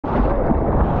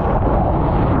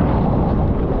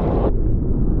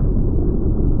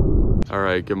All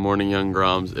right, good morning, young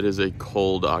Groms. It is a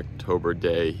cold October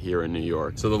day here in New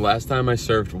York. So the last time I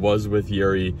surfed was with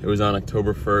Yuri. It was on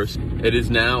October 1st. It is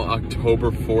now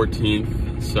October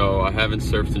 14th, so I haven't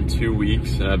surfed in 2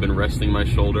 weeks, and I've been resting my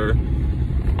shoulder.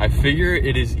 I figure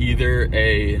it is either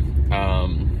a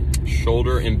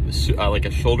shoulder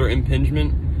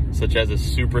impingement, such as a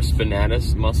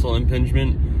supraspinatus muscle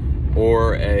impingement,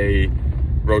 or a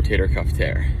rotator cuff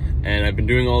tear. And I've been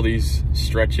doing all these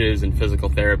stretches and physical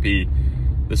therapy.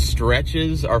 The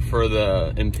stretches are for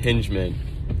the impingement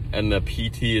and the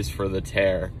PT is for the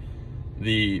tear.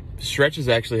 The stretches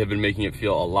actually have been making it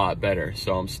feel a lot better,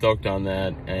 so I'm stoked on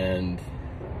that, and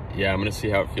yeah, I'm gonna see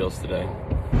how it feels today.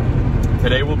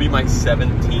 Today will be my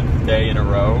 17th day in a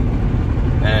row,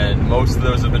 and most of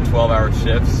those have been 12-hour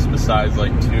shifts besides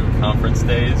like 2 conference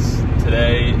days.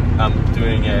 Today I'm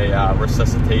doing a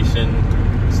resuscitation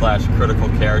 / critical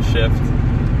care shift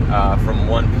from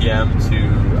 1 p.m. to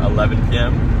 11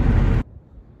 p.m.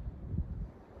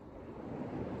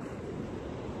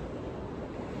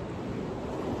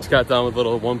 Just got done with a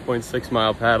little 1.6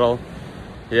 mile paddle.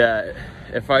 Yeah,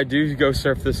 if I do go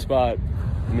surf this spot,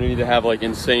 I'm gonna need to have like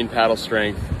insane paddle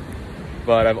strength.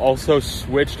 But I've also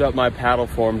switched up my paddle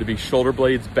form to be shoulder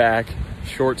blades back,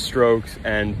 short strokes,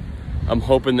 and I'm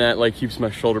hoping that like keeps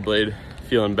my shoulder blade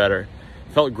feeling better.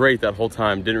 Felt great that whole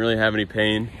time, didn't really have any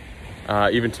pain.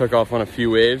 Even took off on a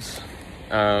few waves.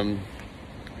 But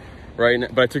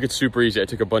I took it super easy. I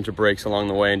took a bunch of breaks along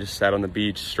the way and just sat on the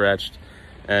beach, stretched.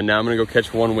 And now I'm gonna go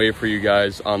catch one wave for you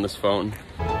guys on this phone.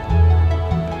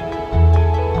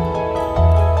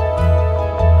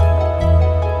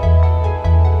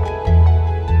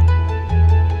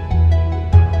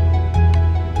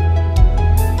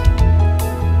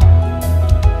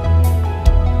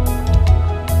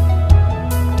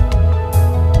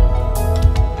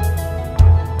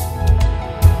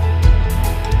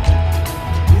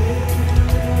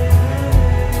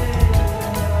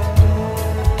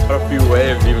 A few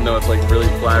waves, even though it's like really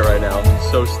flat right now. I'm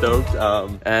so stoked. I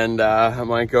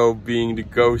might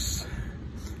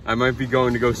be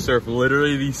going to go surf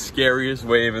literally the scariest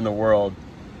wave in the world,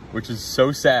 which is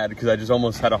so sad because I just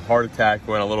almost had a heart attack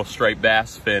when a little striped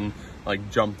bass fin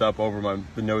like jumped up over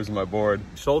the nose of my board.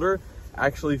 Shoulder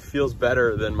actually feels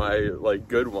better than my like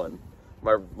good one.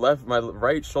 My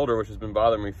right shoulder, which has been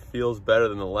bothering me, feels better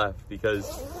than the left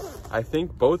because I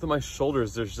think both of my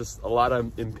shoulders, there's just a lot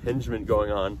of impingement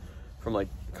going on from like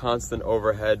constant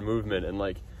overhead movement, and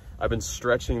like I've been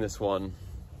stretching this one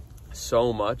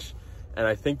so much, and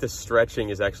I think the stretching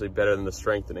is actually better than the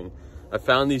strengthening. I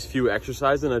found these few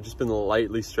exercises and I've just been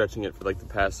lightly stretching it for like the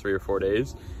past 3 or 4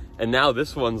 days, and now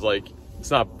this one's like, it's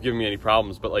not giving me any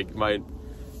problems, but like my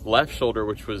left shoulder,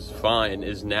 which was fine,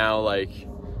 is now like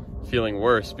feeling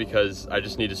worse because I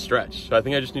just need to stretch. So I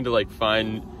think I just need to like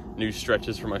find new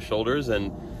stretches for my shoulders,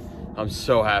 and I'm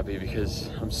so happy because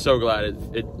I'm so glad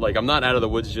like I'm not out of the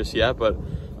woods just yet, but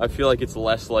I feel like it's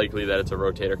less likely that it's a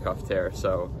rotator cuff tear,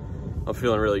 so I'm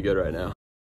feeling really good right now.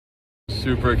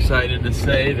 Super excited to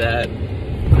say that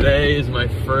today is my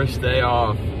first day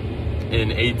off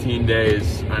in 18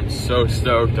 days. I'm so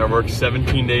stoked. I worked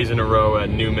 17 days in a row at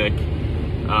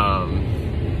NECKBEARD.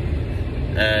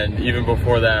 And even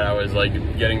before that, I was like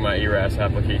getting my ERAS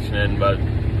application in, but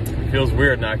it feels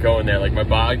weird not going there. Like my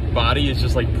body is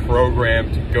just like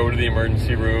programmed to go to the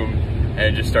emergency room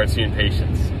and just start seeing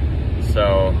patients.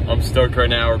 So I'm stoked right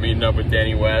now. We're meeting up with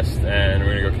Danny West and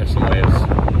we're gonna go catch some waves.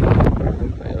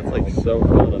 Man, it's like so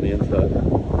fun on the inside.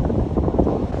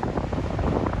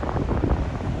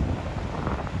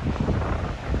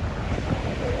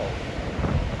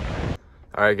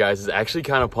 All right, guys, it's actually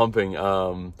kind of pumping.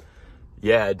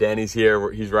 Yeah, Danny's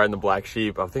here. He's riding the black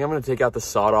sheep. I think I'm gonna take out the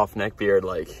sawed-off NECKBEARD.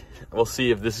 Like, we'll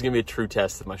see if this is gonna be a true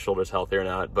test if my shoulder's healthy or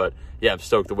not. But yeah, I'm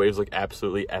stoked. The waves look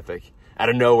absolutely epic. Out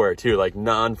of nowhere too, like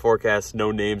non-forecast, no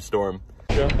name storm.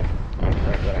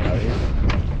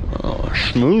 Oh,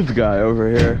 smooth guy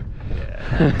over here.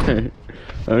 Yeah.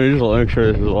 Let me just make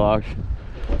sure this is locked.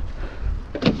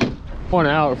 One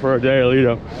out for a day,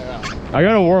 Alito. Yeah. I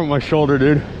gotta warm up my shoulder,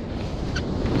 dude.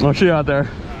 I'll see you out there.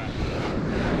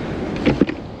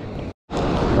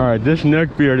 All right, this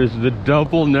NECKBEARD is the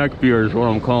double NECKBEARD is what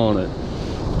I'm calling it.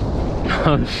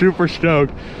 I'm super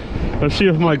stoked. Let's see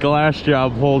if my glass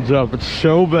job holds up. It's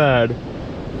so bad.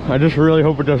 I just really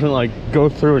hope it doesn't like go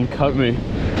through and cut me.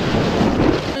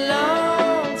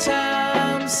 Long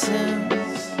time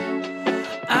since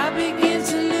I begin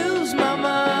to lose my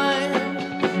mind.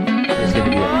 It's gonna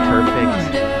be a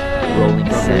perfect rolling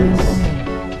set.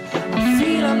 I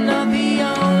feel I'm not the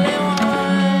only one.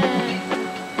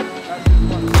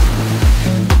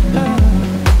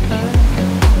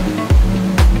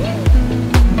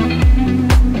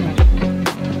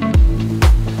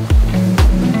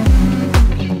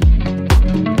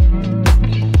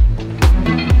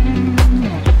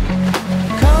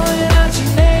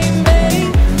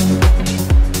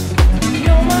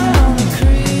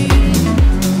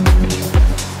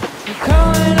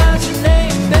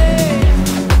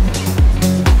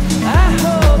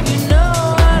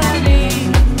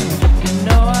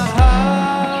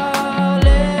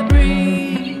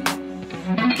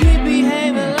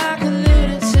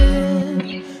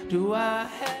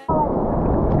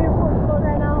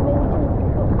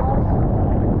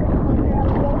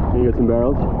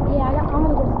 I'm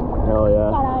gonna just Hell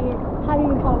yeah. got out of here. How do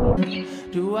you call me?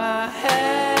 Do I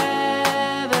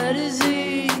have a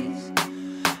disease?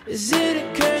 Is it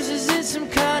a curse? Is it some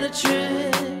kind of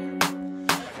trick?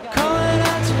 Calling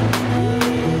out to me.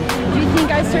 Do you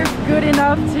think I surf good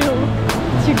enough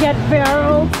to get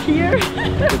barreled here?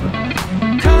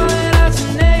 Calling out to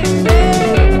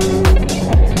NECKBEARD.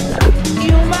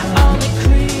 You're my only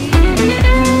creed.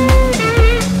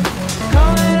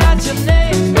 Calling out to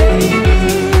NECKBEARD.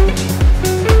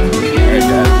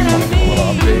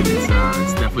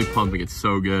 It's definitely pumping. It's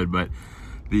so good, but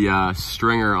the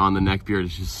stringer on the NECKBEARD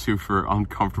is just super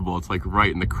uncomfortable. It's like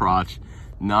right in the crotch.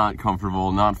 Not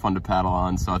comfortable, not fun to paddle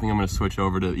on. So I think I'm gonna switch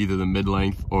over to either the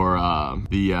mid-length or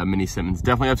the Mini Simmons.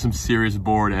 Definitely have some serious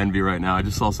board envy right now. I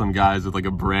just saw some guys with like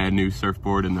a brand new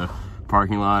surfboard in the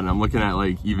parking lot, and I'm looking at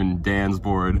like even Dan's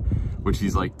board, which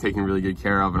he's like taking really good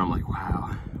care of, and I'm like,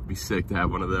 wow, it'd be sick to have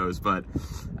one of those. But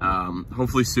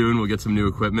hopefully soon we'll get some new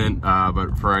equipment,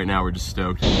 but for right now we're just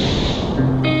stoked.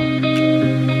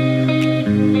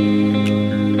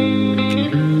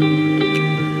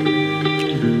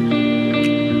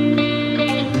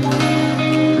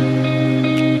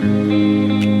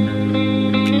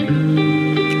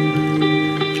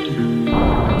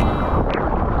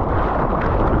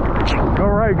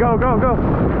 Go, go, go.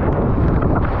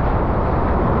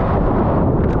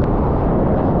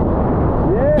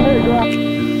 Yeah, go out.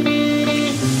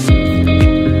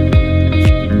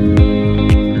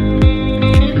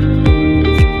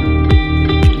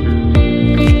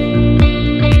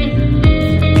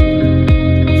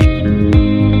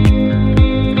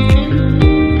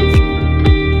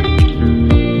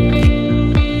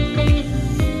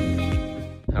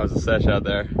 How was the sesh out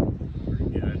there?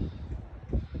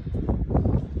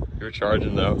 You're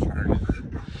charging though.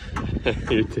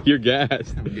 You're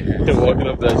gassed. Walking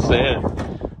up that sand.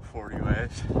 40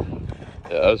 waves.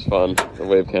 Yeah, that was fun. The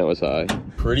wave count was high.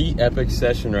 Pretty epic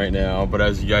session right now, but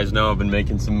as you guys know, I've been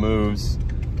making some moves,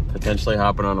 potentially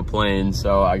hopping on a plane,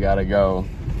 so I gotta go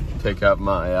pick up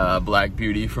my Black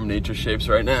Beauty from Nature Shapes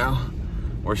right now.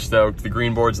 We're stoked. The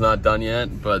green board's not done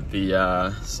yet, but the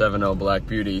 7.0 Black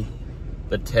Beauty,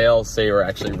 the tail saver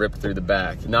actually ripped through the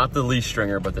back. Not the leash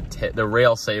stringer, but the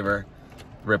rail saver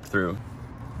ripped through.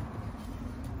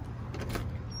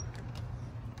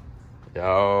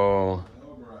 Yo.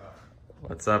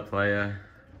 What's up, playa?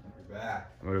 You're back.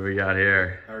 What do we got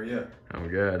here? How are you? I'm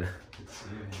good. Good to see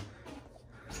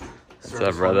you. What's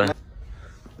up, brother?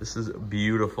 This is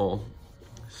beautiful.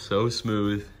 So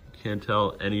smooth. Can't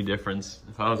tell any difference.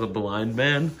 If I was a blind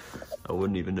man, I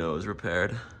wouldn't even know it was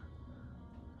repaired.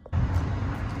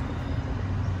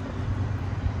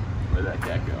 Where'd that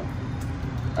cat go?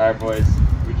 All right, boys,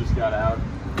 we just got out.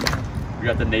 We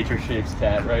got the Nature Shapes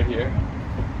tat right here.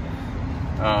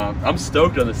 I'm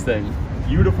stoked on this thing.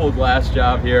 Beautiful glass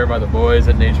job here by the boys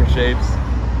at Nature Shapes.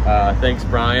 Thanks,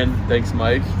 Brian. Thanks,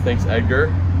 Mike. Thanks,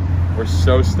 Edgar. We're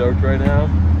so stoked right now.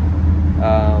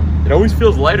 It always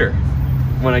feels lighter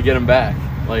when I get them back.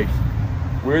 Like,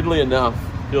 weirdly enough,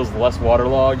 feels less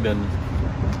waterlogged, and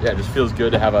yeah, it just feels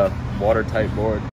good to have a watertight board.